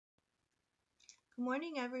Good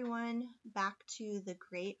morning, everyone. Back to the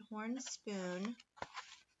Great Horn Spoon,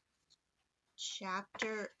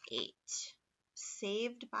 Chapter 8,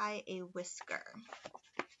 Saved by a Whisker.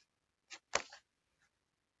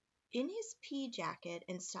 In his pea jacket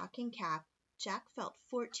and stocking cap, Jack felt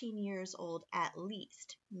 14 years old at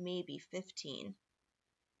least, maybe 15.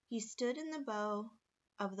 He stood in the bow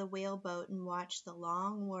of the whaleboat and watched the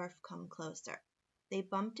long wharf come closer. They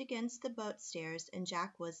bumped against the boat stairs, and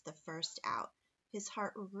Jack was the first out. His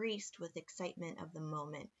heart raced with excitement of the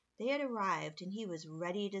moment. They had arrived, and he was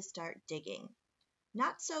ready to start digging.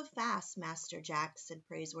 "Not so fast, Master Jack," said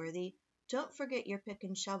Praiseworthy. "Don't forget your pick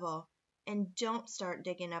and shovel. And don't start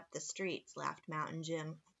digging up the streets," laughed Mountain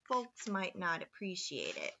Jim. "Folks might not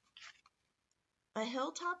appreciate it." A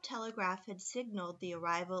hilltop telegraph had signaled the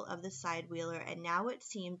arrival of the side-wheeler, and now it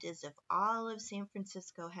seemed as if all of San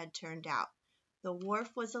Francisco had turned out. The wharf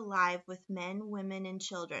was alive with men, women, and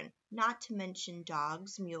children, not to mention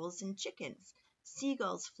dogs, mules, and chickens.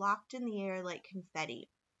 Seagulls flocked in the air like confetti.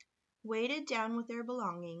 Weighted down with their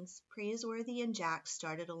belongings, Praiseworthy and Jack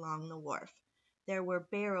started along the wharf. There were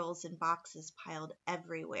barrels and boxes piled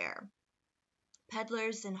everywhere.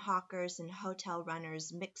 Peddlers and hawkers and hotel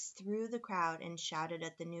runners mixed through the crowd and shouted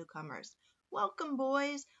at the newcomers, "Welcome,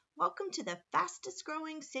 boys! Welcome to the fastest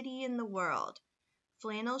growing city in the world.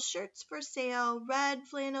 Flannel shirts for sale, red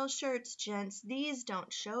flannel shirts, gents. These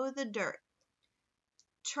don't show the dirt.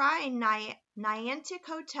 Try Niantic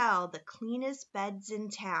Hotel, the cleanest beds in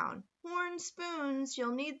town. Horn spoons,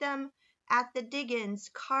 you'll need them at the Diggins,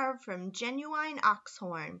 carved from genuine ox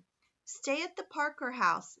horn. Stay at the Parker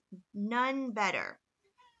House, none better."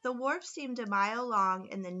 The wharf seemed a mile long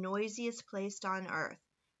and the noisiest place on earth.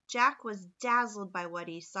 Jack was dazzled by what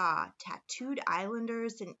he saw: tattooed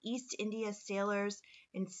islanders and East India sailors,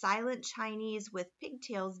 and silent Chinese with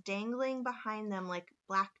pigtails dangling behind them like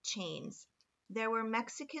black chains. There were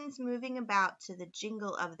Mexicans moving about to the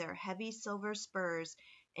jingle of their heavy silver spurs,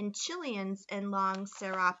 and Chileans in long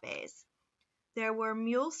serapes. There were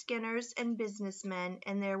mule skinners and businessmen,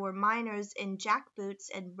 and there were miners in jackboots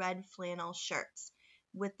and red flannel shirts,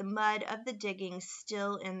 with the mud of the diggings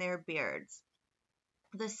still in their beards.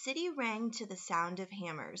 The city rang to the sound of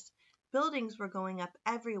hammers. Buildings were going up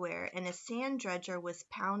everywhere, and a sand dredger was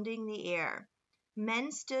pounding the air.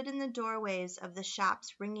 Men stood in the doorways of the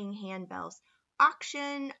shops ringing handbells.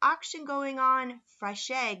 "Auction! Auction going on!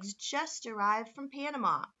 Fresh eggs just arrived from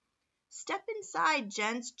Panama." "Step inside,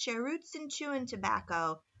 gents. Cheroots and chewing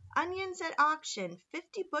tobacco. Onions at auction.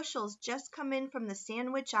 50 bushels just come in from the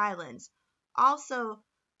Sandwich Islands. Also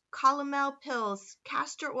calomel pills,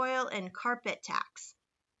 castor oil, and carpet tacks."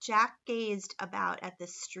 Jack gazed about at the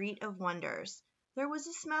street of wonders. There was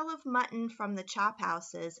a smell of mutton from the chop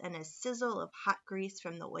houses and a sizzle of hot grease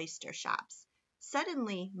from the oyster shops.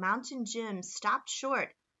 Suddenly Mountain Jim stopped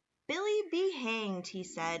short. "Billy be hanged," he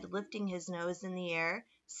said, lifting his nose in the air.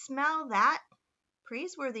 "Smell that?"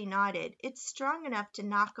 Praiseworthy nodded. "It's strong enough to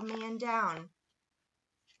knock a man down."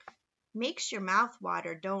 "Makes your mouth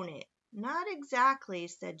water, don't it?" "Not exactly,"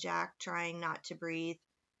 said Jack, trying not to breathe.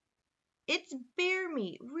 "It's bear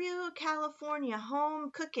meat, real California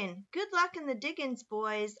home cooking. Good luck in the diggings,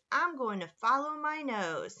 boys. I'm going to follow my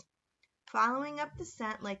nose." Following up the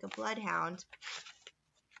scent like a bloodhound,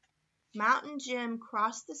 Mountain Jim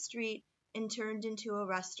crossed the street and turned into a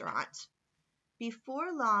restaurant.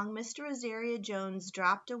 Before long Mr. Azaria Jones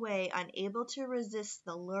dropped away, unable to resist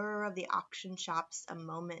the lure of the auction shops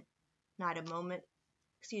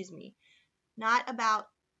not about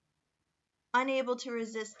unable to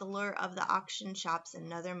resist the lure of the auction shops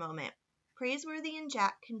another moment. Praiseworthy and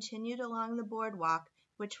Jack continued along the boardwalk,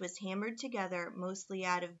 which was hammered together mostly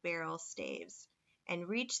out of barrel staves, and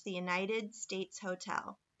reached the United States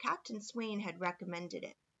Hotel. Captain Swain had recommended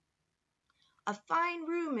it. "A fine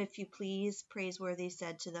room, if you please," Praiseworthy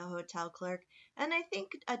said to the hotel clerk, "and I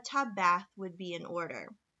think a tub bath would be in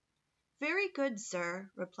order." "Very good,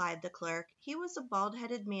 sir," replied the clerk. He was a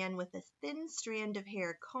bald-headed man with a thin strand of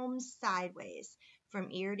hair combed sideways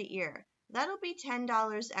from ear to ear. "That'll be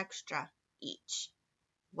 $10 extra each."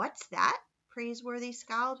 "What's that?" Praiseworthy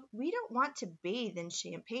scowled. "We don't want to bathe in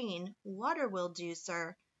champagne. Water will do,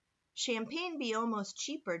 sir." "Champagne be almost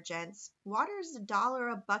cheaper, gents. Water's $1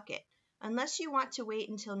 a bucket. Unless you want to wait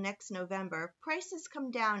until next November, prices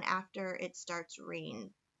come down after it starts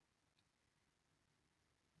rain."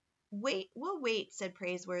 We'll wait," said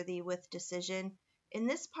Praiseworthy with decision. In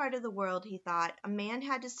this part of the world, he thought, a man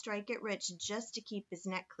had to strike it rich just to keep his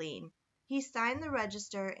neck clean. He signed the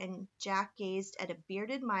register, and Jack gazed at a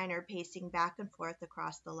bearded miner pacing back and forth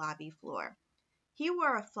across the lobby floor. He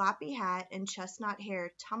wore a floppy hat and chestnut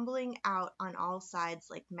hair tumbling out on all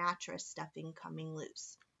sides like mattress stuffing coming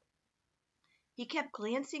loose. He kept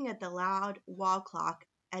glancing at the loud wall clock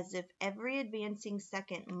as if every advancing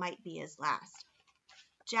second might be his last.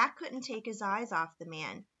 Jack couldn't take his eyes off the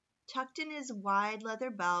man. Tucked in his wide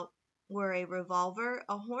leather belt were a revolver,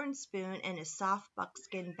 a horn spoon, and a soft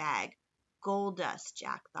buckskin bag. Gold dust,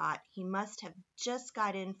 Jack thought. He must have just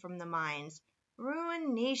got in from the mines.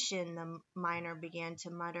 Ruination, the miner began to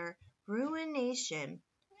mutter. Ruination.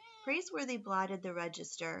 Praiseworthy blotted the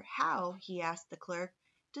register. How, he asked the clerk,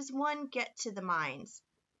 does one get to the mines?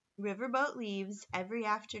 Riverboat leaves every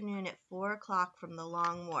afternoon at 4 o'clock from the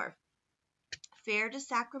Long Wharf. Fare to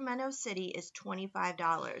Sacramento City is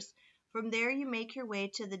 $25. From there you make your way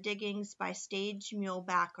to the diggings by stage,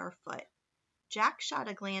 muleback, or foot. Jack shot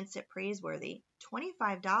a glance at Praiseworthy.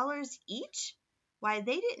 $25 each? Why,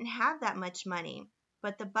 they didn't have that much money.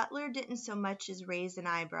 But the butler didn't so much as raise an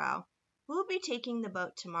eyebrow. We'll be taking the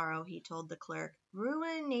boat tomorrow, he told the clerk.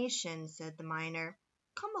 Ruination, said the miner.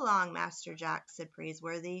 Come along, Master Jack, said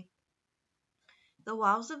Praiseworthy. The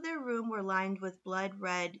walls of their room were lined with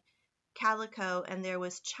blood-red calico, and there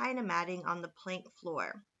was china matting on the plank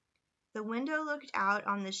floor. The window looked out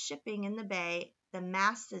on the shipping in the bay, the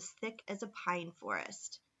masts as thick as a pine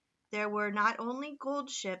forest. There were not only gold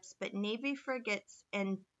ships, but Navy frigates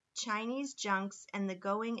and Chinese junks and the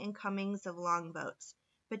going and comings of longboats.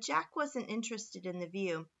 But Jack wasn't interested in the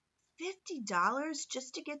view. $50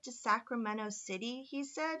 just to get to Sacramento City, he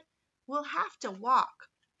said. We'll have to walk.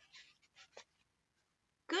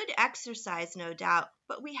 Good exercise, no doubt,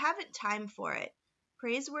 but we haven't time for it.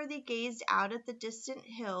 Praiseworthy gazed out at the distant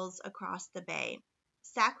hills across the bay.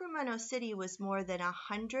 Sacramento City was more than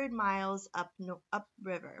 100 miles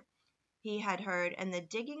upriver, he had heard, and the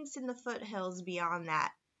diggings in the foothills beyond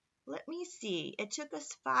that. Let me see, it took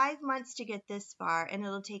us 5 months to get this far, and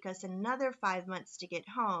it'll take us another 5 months to get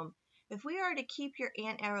home. If we are to keep your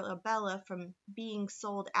Aunt Arabella from being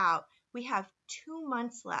sold out, we have 2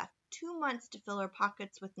 months left, 2 months to fill our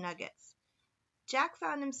pockets with nuggets. Jack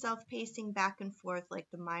found himself pacing back and forth like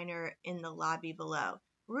the miner in the lobby below.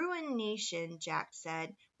 Ruination, Jack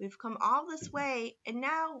said. We've come all this way, and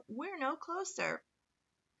now we're no closer.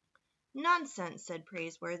 Nonsense, said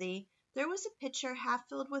Praiseworthy. There was a pitcher half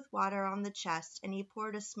filled with water on the chest, and he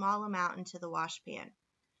poured a small amount into the washpan.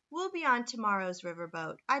 We'll be on tomorrow's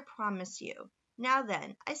riverboat, I promise you. Now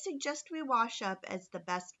then, I suggest we wash up as the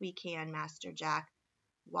best we can, Master Jack.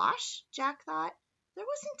 Wash? Jack thought. There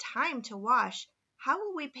wasn't time to wash. How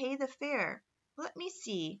will we pay the fare? Let me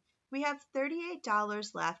see. We have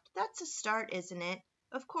 $38 left. That's a start, isn't it?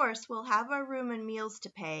 Of course, we'll have our room and meals to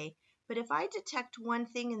pay. But if I detect one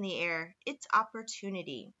thing in the air, it's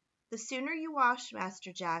opportunity. The sooner you wash,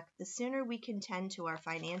 Master Jack, the sooner we can tend to our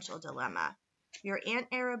financial dilemma. Your Aunt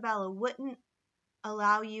Arabella wouldn't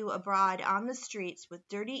allow you abroad on the streets with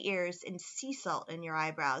dirty ears and sea salt in your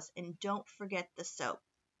eyebrows, and don't forget the soap.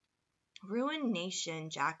 Ruination,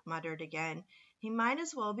 Jack muttered again. He might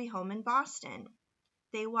as well be home in Boston.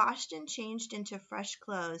 They washed and changed into fresh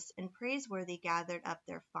clothes, and Praiseworthy gathered up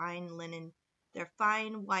their fine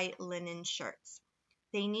white linen shirts.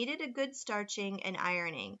 They needed a good starching and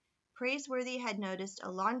ironing. Praiseworthy had noticed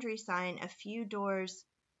a laundry sign a few doors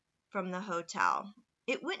from the hotel.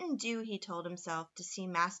 It wouldn't do, he told himself, to see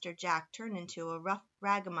Master Jack turn into a rough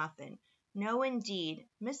ragamuffin. No, indeed,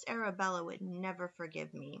 Miss Arabella would never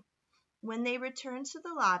forgive me. When they returned to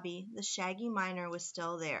the lobby, the shaggy miner was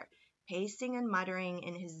still there, pacing and muttering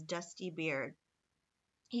in his dusty beard.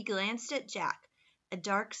 He glanced at Jack, a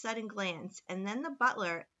dark, sudden glance, and then the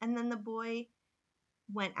butler, and then the boy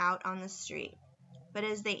went out on the street. But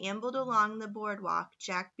as they ambled along the boardwalk,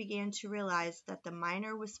 Jack began to realize that the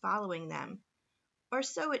miner was following them. Or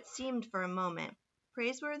so it seemed for a moment.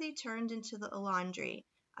 Praiseworthy turned into the laundry,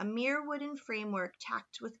 a mere wooden framework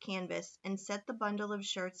tacked with canvas, and set the bundle of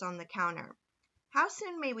shirts on the counter. How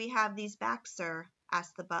soon may we have these back, sir?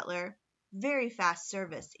 Asked the butler. Very fast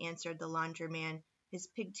service, answered the laundryman. His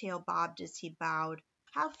pigtail bobbed as he bowed.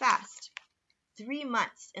 How fast? 3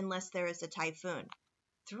 months, unless there is a typhoon.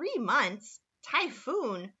 3 months?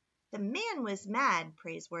 Typhoon? The man was mad,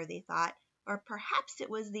 Praiseworthy thought, or perhaps it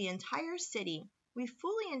was the entire city. We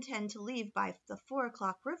fully intend to leave by the 4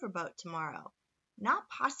 o'clock riverboat tomorrow. Not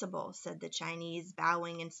possible, said the Chinese,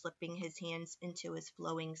 bowing and slipping his hands into his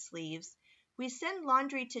flowing sleeves. We send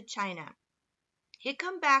laundry to China. It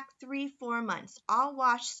come back 3-4 months, all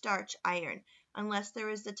wash, starch, iron, unless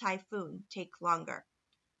there is a typhoon, take longer.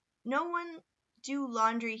 No one do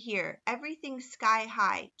laundry here. Everything sky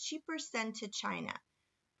high, cheaper send to China.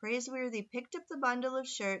 Praiseworthy picked up the bundle of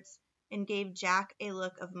shirts and gave Jack a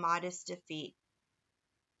look of modest defeat.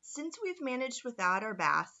 Since we've managed without our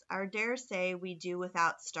baths, I dare say we do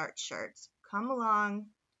without starched shirts. Come along."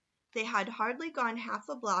 They had hardly gone half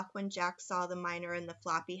a block when Jack saw the miner in the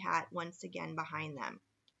floppy hat once again behind them.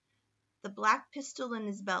 The black pistol in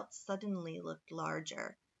his belt suddenly looked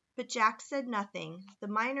larger. But Jack said nothing. The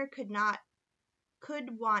miner could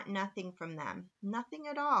want nothing from them, nothing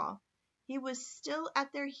at all. He was still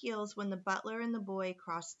at their heels when the butler and the boy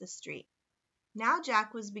crossed the street. Now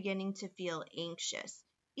Jack was beginning to feel anxious,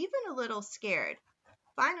 even a little scared.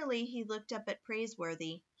 Finally, he looked up at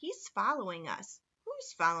Praiseworthy. "He's following us."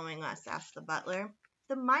 "Who's following us?" asked the butler.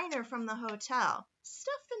 "The miner from the hotel."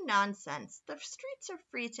 "Stuff and nonsense. The streets are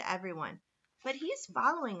free to everyone." "But he's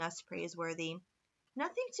following us, Praiseworthy."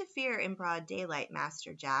 "Nothing to fear in broad daylight,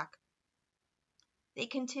 Master Jack." They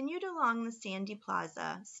continued along the sandy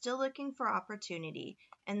plaza, still looking for opportunity,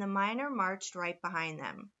 and the miner marched right behind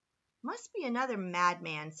them. "Must be another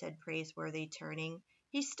madman," said Praiseworthy, turning.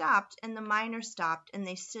 He stopped, and the miner stopped, and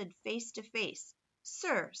they stood face to face.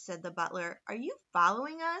 "Sir," said the butler, "are you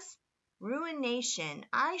following us?" "Ruination!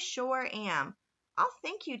 I sure am." "I'll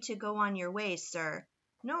thank you to go on your way, sir."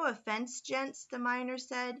 "No offense, gents," the miner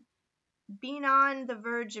said. "Been on the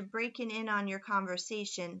verge of breaking in on your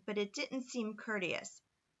conversation, but it didn't seem courteous."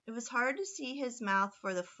 It was hard to see his mouth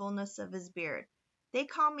for the fullness of his beard. "They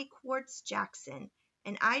call me Quartz Jackson,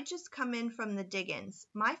 and I just come in from the diggins.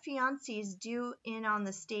 My fiancée's due in on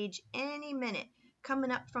the stage any minute,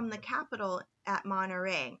 comin' up from the Capitol at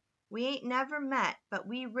Monterey. We ain't never met, but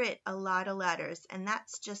we writ a lot of letters, and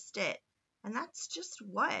that's just it." "And that's just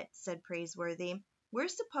what?" said Praiseworthy. "We're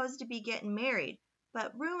supposed to be getting married.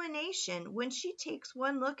 But ruination, when she takes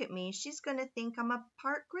one look at me, she's going to think I'm a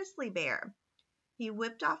part grizzly bear." He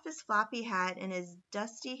whipped off his floppy hat, and his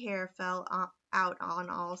dusty hair fell out on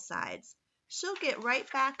all sides. "She'll get right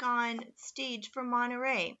back on stage for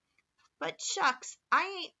Monterey. But shucks, I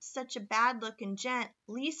ain't such a bad-looking gent.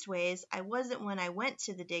 Leastways, I wasn't when I went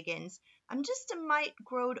to the diggins. I'm just a mite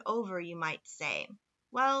growed over, you might say.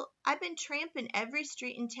 Well, I've been tramping every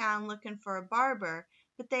street in town looking for a barber,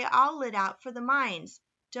 but they all lit out for the mines.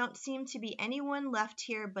 Don't seem to be anyone left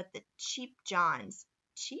here but the Cheap Johns."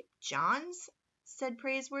 "Cheap Johns?" said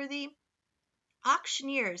Praiseworthy.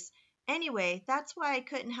 "Auctioneers. Anyway, that's why I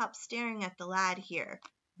couldn't help staring at the lad here."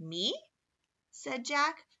 "Me?" said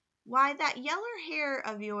Jack. "Why, that yeller hair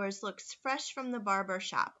of yours looks fresh from the barber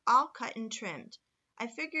shop, all cut and trimmed. I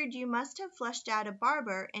figured you must have flushed out a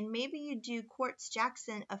barber, and maybe you'd do Quartz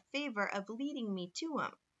Jackson a favor of leading me to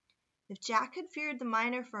him." If Jack had feared the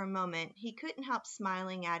miner for a moment, he couldn't help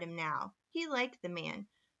smiling at him now. He liked the man.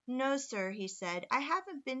 "No, sir," he said, "I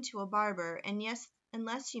haven't been to a barber, and yes,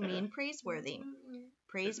 unless you mean Praiseworthy."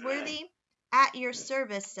 "Praiseworthy? At your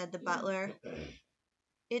service," said the butler.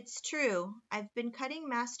 "It's true. I've been cutting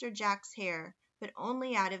Master Jack's hair, but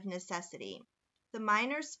only out of necessity." The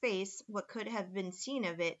miner's face, what could have been seen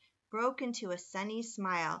of it, broke into a sunny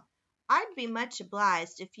smile. "I'd be much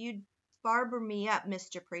obliged if you'd barber me up,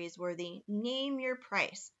 Mr. Praiseworthy. Name your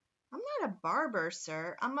price." "I'm not a barber,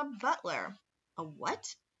 sir. I'm a butler." "A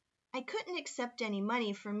what?" "I couldn't accept any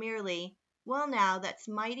money for merely—" "Well, now, that's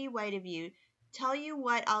mighty white of you. Tell you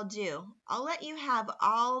what I'll do. I'll let you have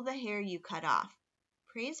all the hair you cut off."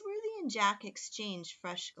 Praiseworthy and Jack exchanged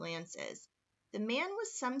fresh glances. The man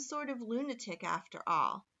was some sort of lunatic after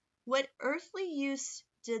all. What earthly use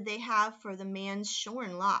did they have for the man's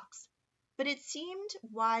shorn locks? But it seemed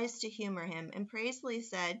wise to humor him, and Praiseworthy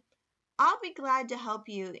said, "I'll be glad to help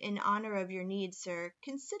you in honor of your need, sir.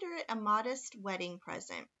 Consider it a modest wedding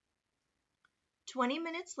present." 20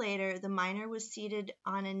 minutes later, the miner was seated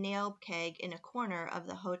on a nail keg in a corner of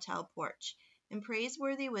the hotel porch, and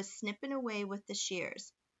Praiseworthy was snipping away with the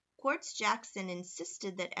shears. Quartz Jackson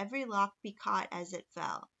insisted that every lock be caught as it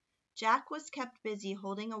fell. Jack was kept busy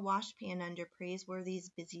holding a washpan under Praiseworthy's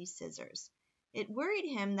busy scissors. It worried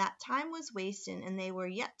him that time was wasting and they were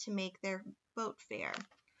yet to make their boat fare.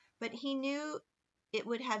 But he knew it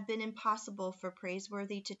would have been impossible for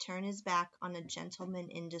Praiseworthy to turn his back on a gentleman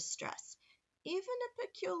in distress, even a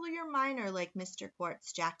peculiar miner like Mr.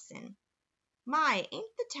 Quartz Jackson. "My,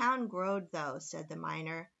 ain't the town growed, though," said the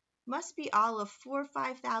miner. "Must be all of 4,000 or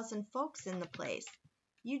 5,000 folks in the place.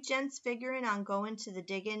 You gents figuring on going to the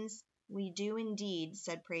diggins?" "We do indeed,"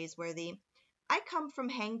 said Praiseworthy. "I come from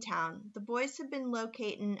Hangtown. The boys have been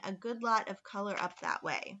locating a good lot of color up that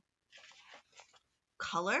way."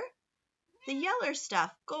 "Color?" "The yeller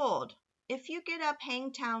stuff, gold. If you get up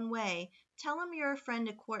Hangtown way, tell 'em you're a friend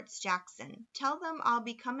of Quartz Jackson. Tell them I'll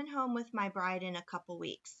be comin' home with my bride in a couple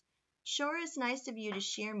weeks. Sure is nice of you to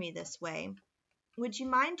shear me this way. Would you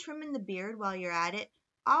mind trimmin' the beard while you're at it?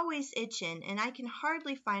 Always itchin', and I can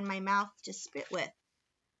hardly find my mouth to spit with."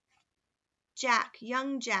 Jack,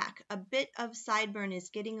 young Jack, a bit of sideburn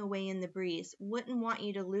is getting away in the breeze. Wouldn't want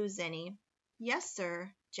you to lose any. Yes,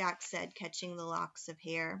 sir, Jack said, catching the locks of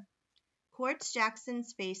hair. Quartz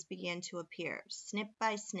Jackson's face began to appear, snip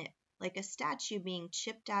by snip, like a statue being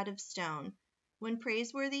chipped out of stone. When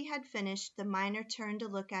Praiseworthy had finished, the miner turned to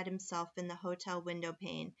look at himself in the hotel window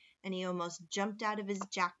pane, and he almost jumped out of his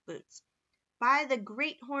jack boots. By the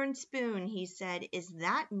great horn spoon, he said, is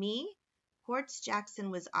that me? Quartz Jackson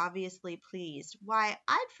was obviously pleased. Why,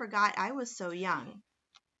 I'd forgot I was so young.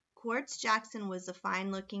 Quartz Jackson was a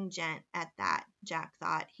fine-looking gent at that, Jack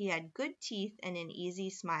thought. He had good teeth and an easy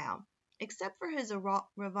smile. Except for his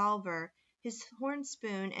revolver, his horn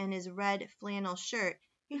spoon, and his red flannel shirt,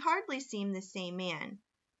 he hardly seemed the same man.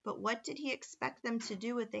 But what did he expect them to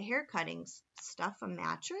do with the hair cuttings? Stuff a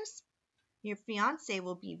mattress? Your fiancé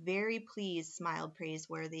will be very pleased, smiled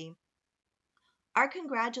Praiseworthy. Our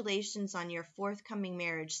congratulations on your forthcoming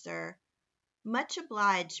marriage, sir. Much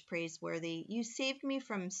obliged, Praiseworthy. You saved me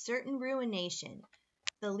from certain ruination.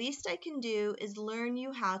 The least I can do is learn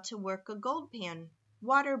you how to work a gold pan.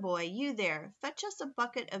 Water boy, you there, fetch us a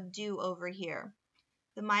bucket of dew over here.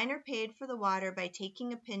 The miner paid for the water by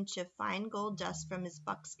taking a pinch of fine gold dust from his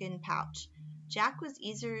buckskin pouch. Jack was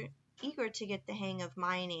eager to get the hang of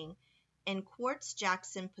mining, and Quartz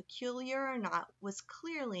Jackson, peculiar or not, was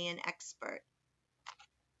clearly an expert.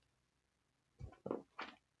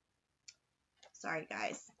 Sorry,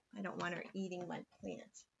 guys. I don't want her eating my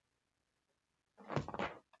plant.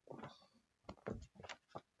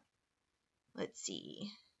 Let's see.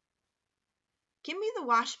 Give me the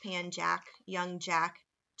washpan, Jack, young Jack.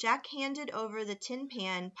 Jack handed over the tin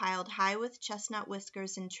pan piled high with chestnut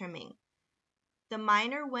whiskers and trimming. The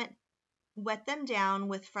miner wet them down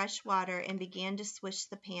with fresh water and began to swish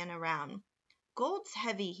the pan around. Gold's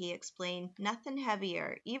heavy, he explained. Nothing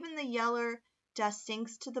heavier. Even the yeller dust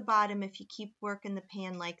sinks to the bottom if you keep working the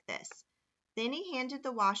pan like this. Then he handed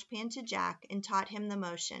the washpan to Jack and taught him the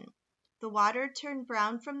motion. The water turned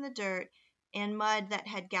brown from the dirt and mud that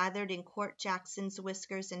had gathered in Quartz Jackson's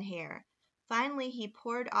whiskers and hair. Finally, he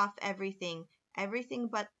poured off everything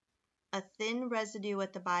but a thin residue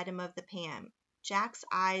at the bottom of the pan. Jack's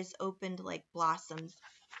eyes opened like blossoms.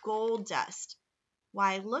 Gold dust.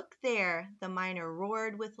 Why, look there, the miner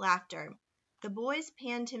roared with laughter. The boy's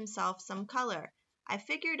panned himself some color. I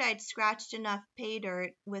figured I'd scratched enough pay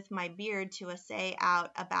dirt with my beard to assay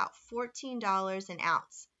out about $14 an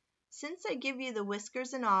ounce. Since I give you the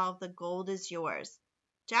whiskers and all, the gold is yours.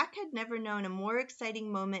 Jack had never known a more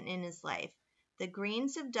exciting moment in his life. The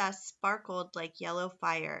grains of dust sparkled like yellow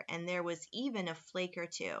fire, and there was even a flake or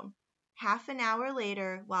two. Half an hour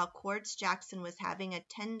later, while Quartz Jackson was having a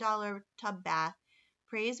 $10 tub bath,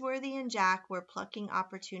 Praiseworthy and Jack were plucking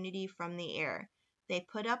opportunity from the air. They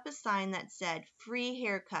put up a sign that said, "Free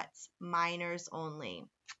haircuts, minors only."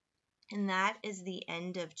 And that is the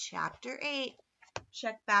end of Chapter 8.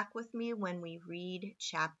 Check back with me when we read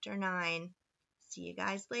Chapter 9. See you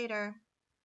guys later.